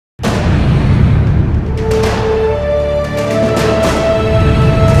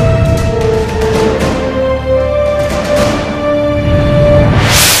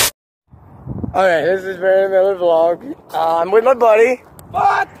Alright, this is Brandon Miller Vlog. I'm with my buddy.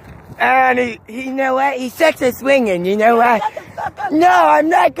 Fuck! And he, you know what? He sucks at swinging, you know what? No, I'm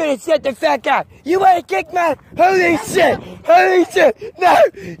not gonna shut the fuck up. You wanna kick my, holy shit, holy shit. No,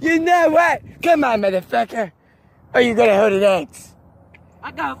 you know what? Come on, motherfucker. Are you gonna hold an axe?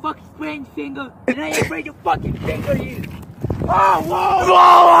 I got a fucking spring finger, and I ain't afraid to fucking finger you. Oh, whoa,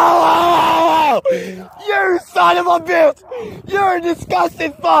 whoa, whoa, whoa, whoa. You son of a bitch. You're a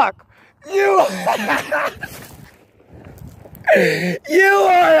disgusting fuck. You You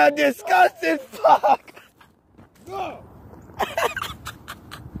are a disgusting fuck. No.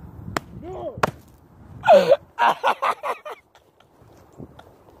 No.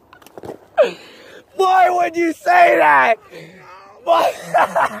 Why would you say that? What?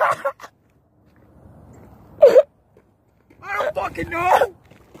 I don't fucking know.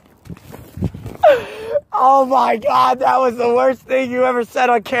 Oh my god, that was the worst thing you ever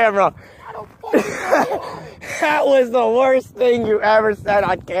said on camera. I don't fucking know. That was the worst thing you ever said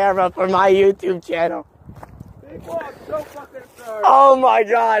on camera for my YouTube channel. People are so fucking sorry. Oh my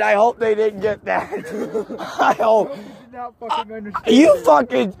god, I hope they didn't get that. I hope. You did not fucking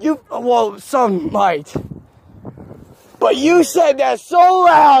understand. Well, some might. But you said that so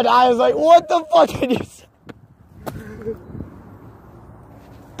loud, I was like, what the fuck did you say?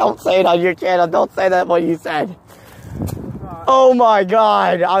 Don't say it on your channel, don't say that what you said. Oh my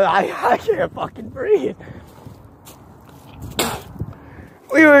god, I can't fucking breathe.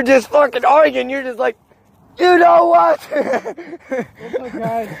 We were just fucking arguing, you're just like, you know what? Oh my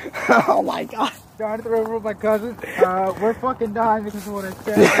god. Oh my god. Down at the river with my cousin. We're fucking dying because of what I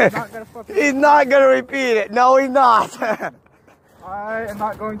said. I'm not gonna fucking He's not gonna repeat it. No, he's not. I am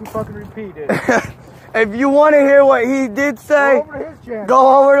not going to fucking repeat it. If you want to hear what he did say, Go over to his channel.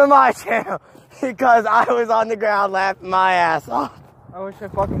 go over to my channel. Because I was on the ground laughing my ass off. I wish I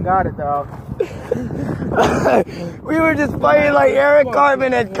fucking got it though. We were just fighting like Eric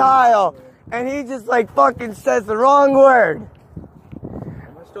Cartman and Kyle. And he just like fucking says the wrong word.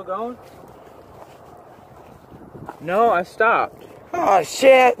 Am I still going? No, I stopped. Oh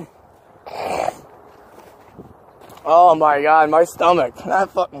shit. Oh my god, my stomach. That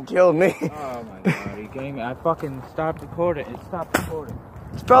fucking killed me. Oh my god, are you kidding me? I fucking stopped recording. It stopped recording.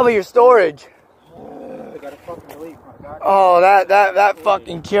 It's probably your storage. I gotta fucking delete my goddamn. Oh, that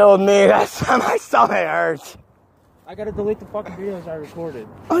fucking killed me. That's my stomach hurts. I gotta delete the fucking videos I recorded.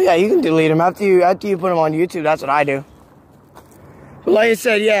 Oh yeah, you can delete them after you put them on YouTube. That's what I do. But like I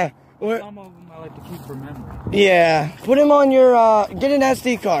said, yeah. Some of them I like to keep for memory. Yeah, put them on your get an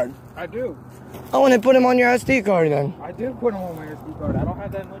SD card. I do. I want to put them on your SD card then. I do put them on my SD card. I don't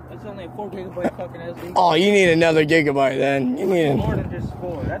have that much. It's only a 4 gigabyte fucking SD. Oh, you need another gigabyte then. You need More than just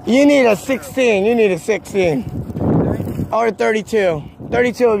 4. That's You need a 16. You need a 16 or a 32.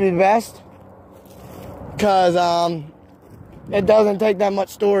 32 would be the best. Cause it doesn't take that much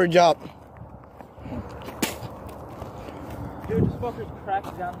storage up. Dude, this fucker's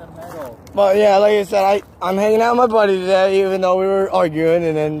cracked down the middle. But yeah, like I said, I'm hanging out with my buddy today, even though we were arguing,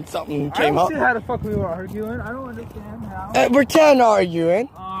 and then something came I up. don't see how the fuck we were arguing. I don't understand how. Pretend arguing.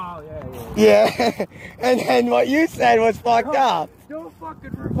 Oh yeah. Yeah, and then what you said was fucked up. Don't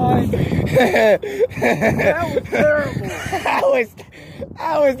fucking remind me. That was terrible.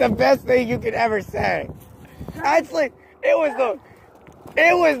 That was the best thing you could ever say. Actually, it was the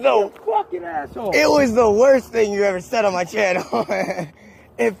Fucking asshole. It was the worst thing you ever said on my channel.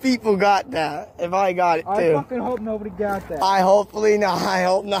 If people got that. If I got it too. I fucking hope nobody got that. I hopefully not. I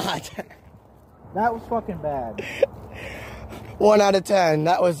hope not. That was fucking bad. 1 out of 10.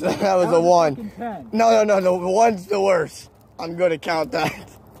 That was a 1. Fucking 10. No. The 1's the worst. I'm gonna count that.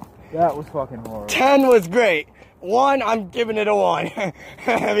 That was fucking horrible. 10 was great. 1, I'm giving it a 1.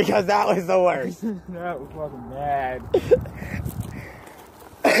 Because that was the worst. That was fucking bad.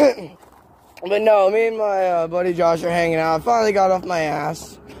 But no, me and my buddy Josh are hanging out. I finally got off my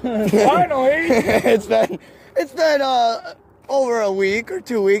ass. Finally! It's been over a week or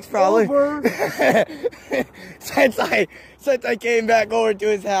 2 weeks probably. Over. since I came back over to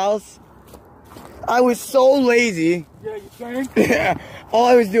his house. I was so lazy. Yeah, you think? Yeah. All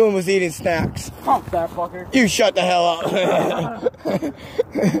I was doing was eating snacks. Fuck that fucker. You shut the hell up.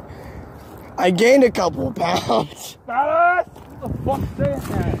 I gained a couple of pounds. Fellas! What the fuck's saying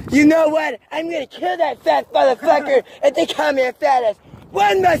that? You know what? I'm gonna kill that fat motherfucker if they call me a fat ass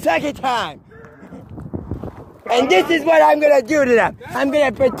one more second time. And this is what I'm gonna do to them. I'm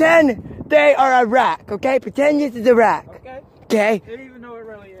gonna pretend they are a rock, okay? Pretend this is a rock. Okay? Okay? They don't even know it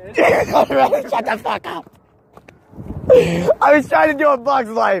really is. Shut the fuck up. I was trying to do a Bug's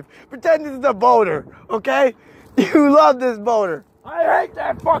Life. Pretend this is a boulder, okay? You love this boulder. I hate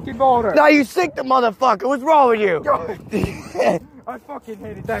that fucking boulder. Now you sick the motherfucker. What's wrong with you? I fucking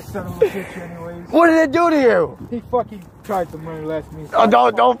hated that son of a bitch anyways. What did it do to you? He fucking tried to molest me. So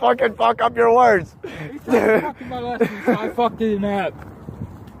Oh, don't fucking fuck up your words. He tried to fucking molest me, so I fucked him up.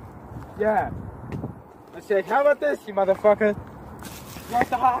 Yeah. I said, how about this, you motherfucker?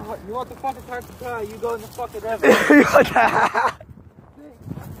 You want the fucking type of car, you go in the fucking river.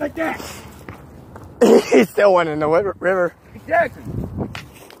 Like that. He still went in the river. Exactly.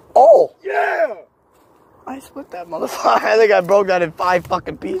 Oh! Yeah! I split that motherfucker. I think I broke that in 5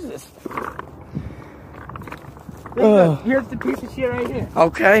 fucking pieces. Here's the piece of shit right here.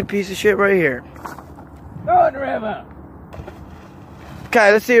 Okay, piece of shit right here. Go in the river.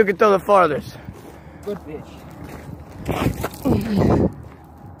 Okay, let's see who can throw the farthest. Good bitch.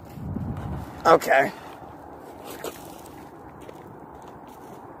 Okay.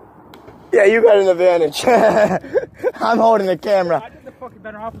 Yeah, you got an advantage. I'm holding the camera. I did the fucking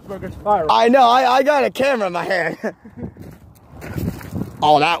Better Officeburger spiral. I know, I got a camera in my hand.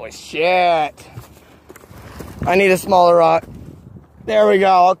 Oh, that was shit. I need a smaller rock. There we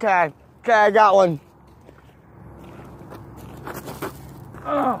go, okay. Okay, I got one.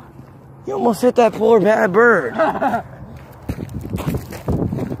 Oh. You almost hit that poor bad bird.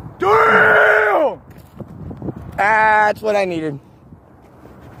 Damn! That's what I needed.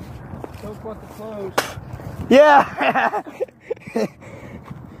 Don't fucking close. Yeah. Ooh,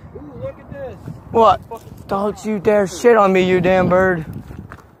 look at this. What? Don't you dare shit on me, you damn bird.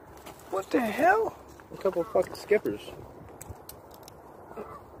 What the hell? A couple of fucking skippers.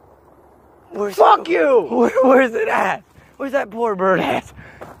 Fuck you! Where's it at? Where's that poor bird at?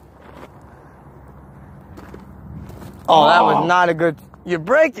 Oh, that was not a good... You're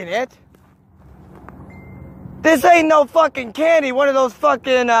breaking it. This ain't no fucking candy. One of those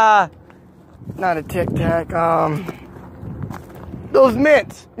fucking, not a Tic Tac, those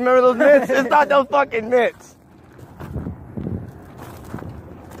mints. Remember those mints? It's not those fucking mints.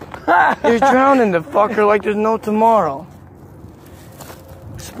 You're drowning the fucker like there's no tomorrow.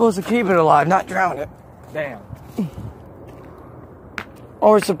 You're supposed to keep it alive, not drown it. Damn.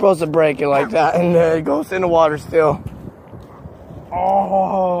 Or we're supposed to break it like that and it goes in the water still.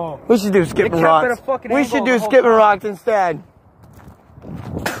 Oh. We should do skipping rocks. We should do skipping rocks instead.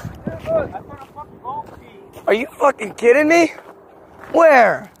 Look, I found a fucking golf tee. Are you fucking kidding me?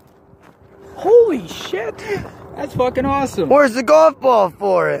 Where? Holy shit. That's fucking awesome. Where's the golf ball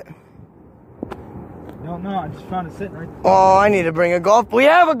for it? No, I'm just trying to sit right there. Oh, I need to bring a golf ball. We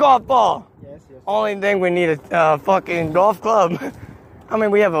have a golf ball. Yes. Only thing we need a fucking golf club. I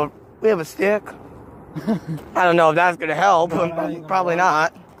mean, we have a stick. I don't know if that's gonna help. No, Probably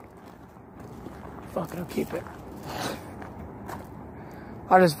not. Fuck it, I'll keep it.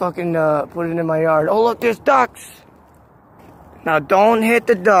 I'll just fucking put it in my yard. Oh look, there's ducks. Now don't hit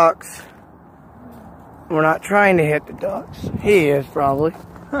the ducks. We're not trying to hit the ducks. He is probably.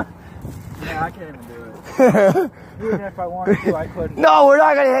 Yeah, I can't even do it. Even if I wanted to, I couldn't. No, we're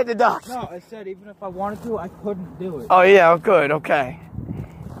not gonna hit the ducks. No, I said even if I wanted to, I couldn't do it. Oh yeah, good, okay.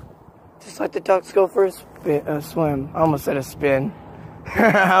 Just let the ducks go for a swim. I almost said a spin.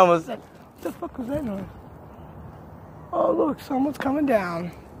 I almost said, what the fuck was that noise? Oh look, someone's coming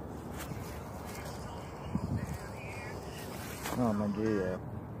down. Oh my god.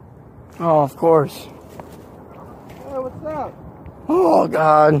 Oh, of course. Hey, what's up? Oh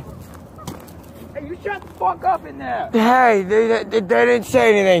God. Hey, you shut the fuck up in there. Hey, they didn't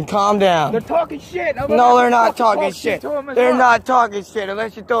say anything. Calm down. They're talking shit. No, they're not talking shit. They're not talking shit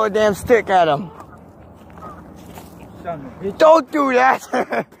unless you throw a damn stick at them. Son of a bitch. Don't do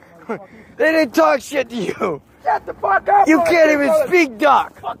that. They didn't talk shit to you. Shut the fuck up. You can't even speak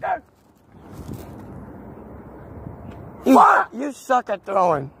duck. Fucker. You suck at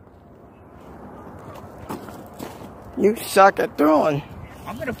throwing. You suck at throwing.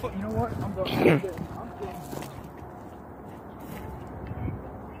 I'm gonna put, you know what? I'm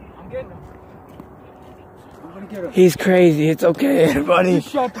getting him. I'm gonna get him. He's crazy. It's okay, everybody. You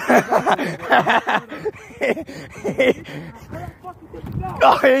shut the fuck up.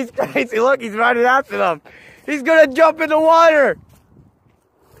 Oh, he's crazy. Look, he's running after them. He's gonna jump in the water.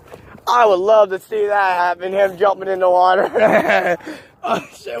 I would love to see that happen, him jumping in the water. Oh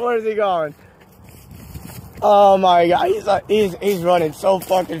shit, where is he going? Oh my God, he's running so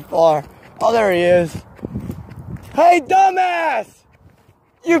fucking far. Oh, there he is. Hey, dumbass!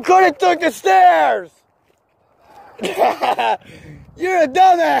 You could have took the stairs! You're a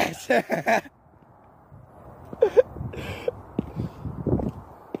dumbass!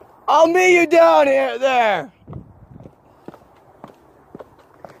 I'll meet you down here, there.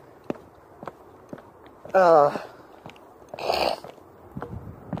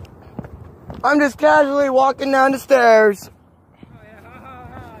 I'm just casually walking down the stairs.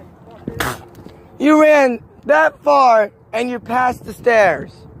 You ran that far and you passed the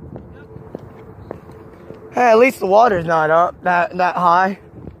stairs. Hey, at least the water's not up that high.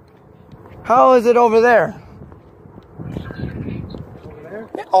 How is it over there? Over there?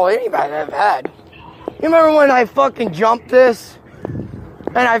 Oh, it ain't that bad. You remember when I fucking jumped this?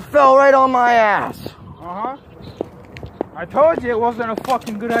 And I fell right on my ass. Uh-huh. I told you it wasn't a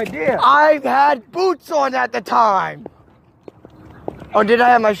fucking good idea. I had boots on at the time. Or did I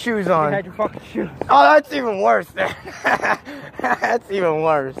have my shoes on? You had your fucking shoes. Oh, that's even worse then. That's even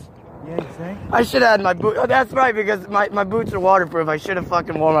worse. Yeah, you think? I should have had my boots. Oh, that's right, because my boots are waterproof. I should have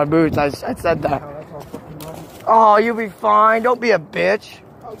fucking worn my boots. I said that. Oh, that's all fucking money. Oh, you'll be fine. Don't be a bitch.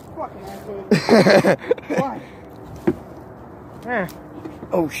 Oh, you fucking asshole. Why? Yeah.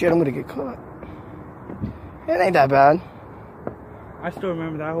 Oh shit, I'm gonna get caught. It ain't that bad. I still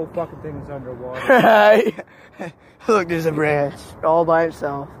remember that whole fucking thing was underwater. Look, there's a branch all by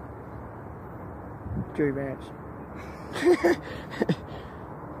itself. Tree branch.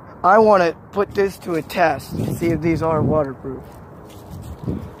 I want to put this to a test to see if these are waterproof.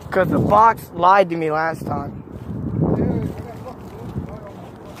 Because the box lied to me last time.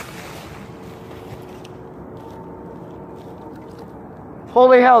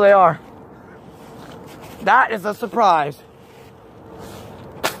 Holy hell, they are. That is a surprise.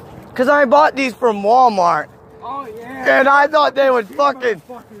 Because I bought these from Walmart. Oh, yeah. And I thought they would fucking...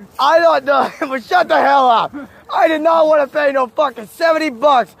 I thought, no, but shut the hell up. I did not want to pay no fucking 70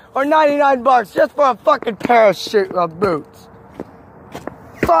 bucks or 99 bucks just for a fucking pair of boots.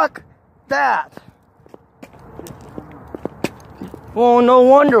 Fuck that. Well, no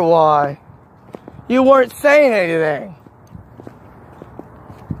wonder why. You weren't saying anything.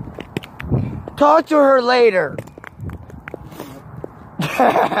 Talk to her later.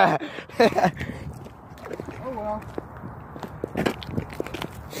 Oh,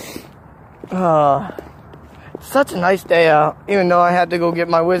 well. Such a nice day out, even though I had to go get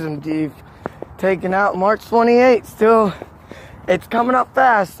my wisdom teeth taken out March 28th. Still, it's coming up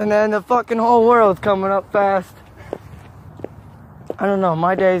fast, and then the fucking whole world's coming up fast. I don't know,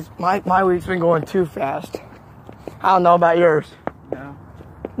 my week's been going too fast. I don't know about yours. No.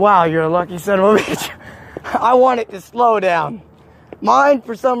 Wow, you're a lucky son of a bitch. I want it to slow down. Mine,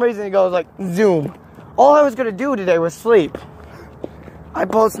 for some reason, it goes like zoom. All I was gonna do today was sleep. I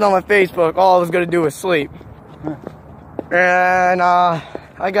posted on my Facebook, all I was gonna do was sleep. And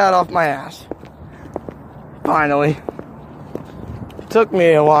I got off my ass. Finally. It took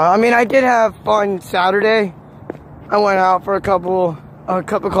me a while. I mean, I did have fun Saturday. I went out for a cup of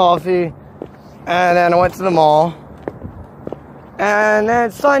coffee, and then I went to the mall. And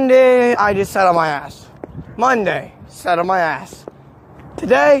then Sunday, I just sat on my ass. Monday, sat on my ass.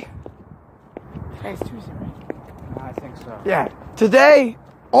 Today's Tuesday, right? I think so. Yeah. Today,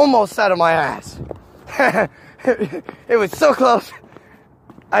 almost sat on my ass. It was so close.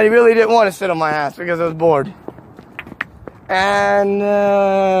 I really didn't want to sit on my ass because I was bored. And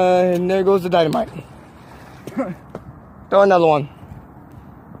there goes the dynamite. Throw another one.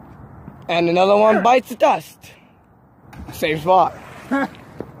 And another one bites the dust. Same spot. Wasn't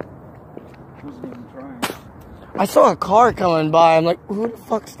even trying. I saw a car coming by. I'm like, who the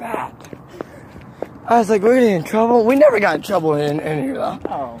fuck's that? I was like, we're getting in trouble. We never got in trouble in here, though.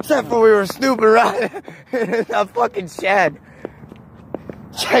 Oh. Except for we were snooping around in a fucking shed.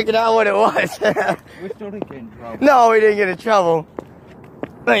 Checking out what it was. We still didn't get in trouble. No, we didn't get in trouble.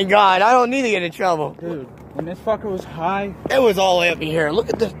 Thank God. I don't need to get in trouble. Dude, when this fucker was high, It was all the way up in here. Look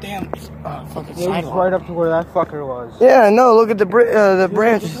at this damn fucking it was sidewalk. right up to where that fucker was. Yeah, no, look at the Dude,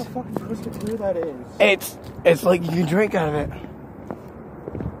 branches. look how fucking twisted clear that is. It's like you can drink out of it.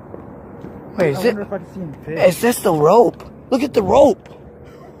 Wait, I is it? wonder if I can see any fish. Is this the rope? Look at the rope.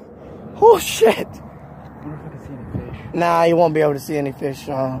 Oh shit. I wonder if I can see any fish. Nah, you won't be able to see any fish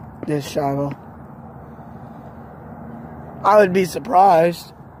this Shiloh. I would be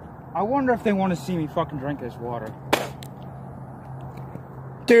surprised. I wonder if they want to see me fucking drink this water.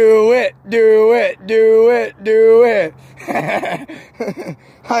 Do it, do it, do it, do it.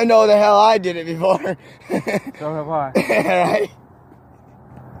 I know the hell I did it before. So have I. Right?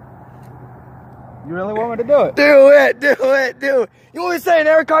 You really want me to do it? Do it, do it, do it. You want me to say in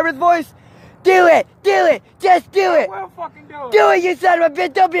Eric Carver's voice? Do it, just do it. I will fucking do it. Do it, you son of a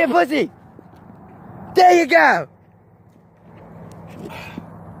bitch, don't be a pussy. There you go.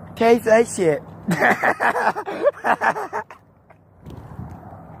 Taste that shit.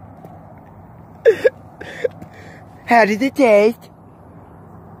 How does it taste?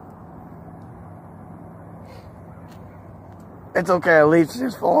 It's okay, a leaf's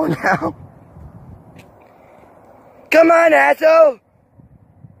just falling down. Come on, asshole.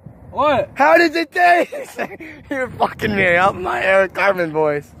 What? How does it taste? You're fucking me up, my Eric Carmen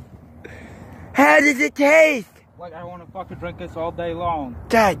voice. How does it taste? Like I want to fucking drink this all day long.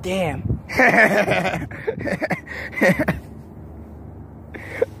 God damn.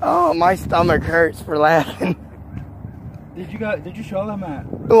 Oh, my stomach hurts for laughing. Did you show them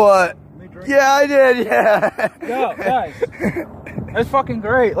that? What? Yeah, I did, yeah. Yo, guys. It's fucking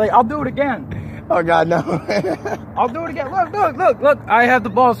great. Like, I'll do it again. Oh, God, no. I'll do it again. Look. I have the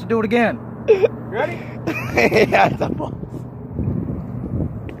balls to do it again. Ready? Yeah, the balls.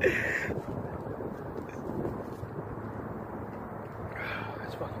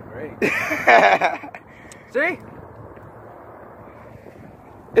 That's fucking great. See?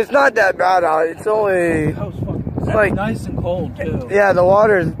 It's not that bad out. It's only... That was fucking... It's like nice and cold, too. Yeah, the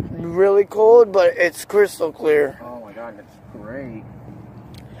water's really cold, but it's crystal clear. Oh, my God. That's great.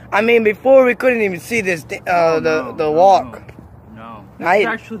 I mean, before we couldn't even see this, the walk. No. Now It's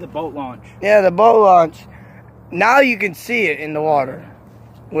actually the boat launch. Yeah, the boat launch. Now you can see it in the water,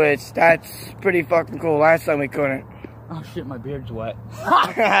 which that's pretty fucking cool. Last time we couldn't. Oh shit, my beard's wet.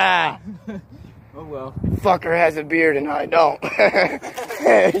 Oh well. Fucker has a beard and I don't.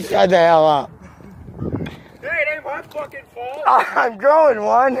 Shut the hell up. Hey, it ain't my fucking fault. I'm growing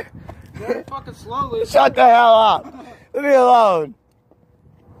one. Very fucking slowly. Shut the hell up. Leave me alone.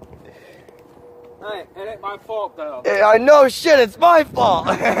 Hey, it ain't my fault though. I know shit, it's my fault.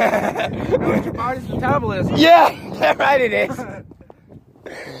 It's your body's metabolism. Yeah, right it is.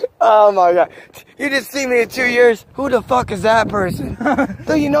 Oh my God. You just see me in 2 years. Who the fuck is that person?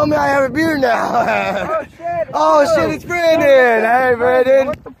 So you know me, I have a beard now. Oh shit. It's Brandon. Hey, Brandon.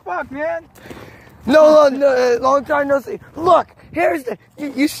 What the fuck, man? No, long time no see. Look, here's the,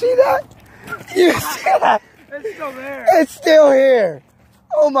 you see that? You see that? It's still there. It's still here.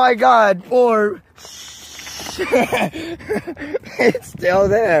 Oh my God, it's still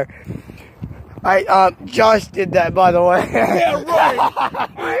there. Josh did that, by the way. Yeah, right.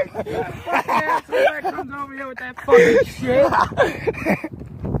 That comes over here with that fucking shit.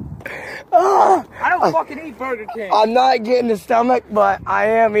 I don't fucking eat Burger King. I'm not getting the stomach, but I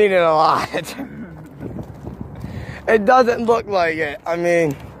am eating a lot. It doesn't look like it. I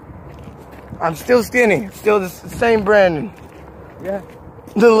mean, I'm still skinny. Still the same Brandon. Yeah.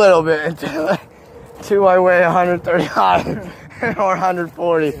 A little bit until I weigh 135 or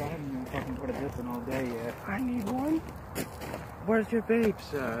 140. I haven't even fucking put a dip in all day yet. I need one. Where's your babe,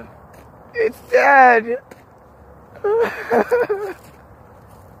 sir? It's dead.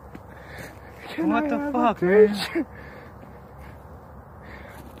 What the fuck, man?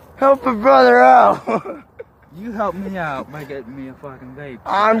 Help a brother out. You helped me out by getting me a fucking vape.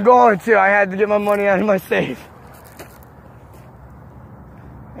 I'm going to. I had to get my money out of my safe.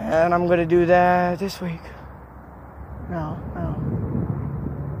 And I'm going to do that this week. No.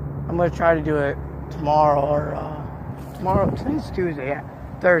 I'm going to try to do it tomorrow or, today's Tuesday, yeah.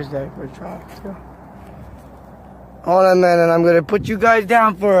 Thursday, we're trying to. Hold on a minute, I'm going to put you guys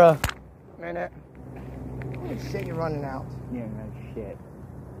down for a minute. Holy shit, you're running out. Yeah, no shit.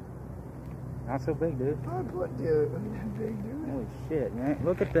 Not so big, dude. Dude, look at that big, dude. Holy shit, man.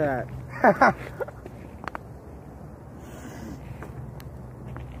 Look at that.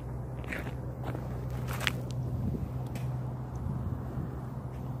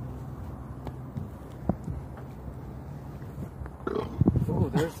 Oh,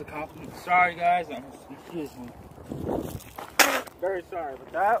 there's the compliment. Sorry, guys. Excuse me. Very sorry,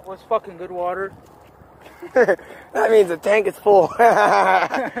 but that was fucking good water. That means the tank is full.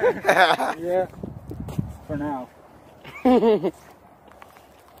 Yeah. For now.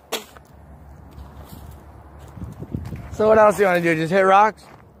 So what else do you want to do? Just hit rocks?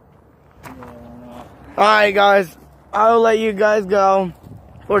 Yeah, no. Alright guys, I'll let you guys go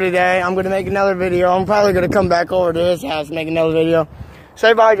for today. I'm going to make another video. I'm probably going to come back over to his house and make another video.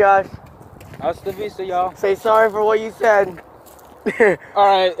 Say bye, Josh. Hasta vista, y'all. Say sorry for what you said.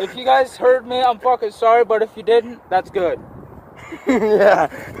 Alright, if you guys heard me, I'm fucking sorry, but if you didn't, that's good. Yeah.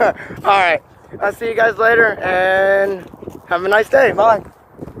 Alright. I'll see you guys later and have a nice day. Bye.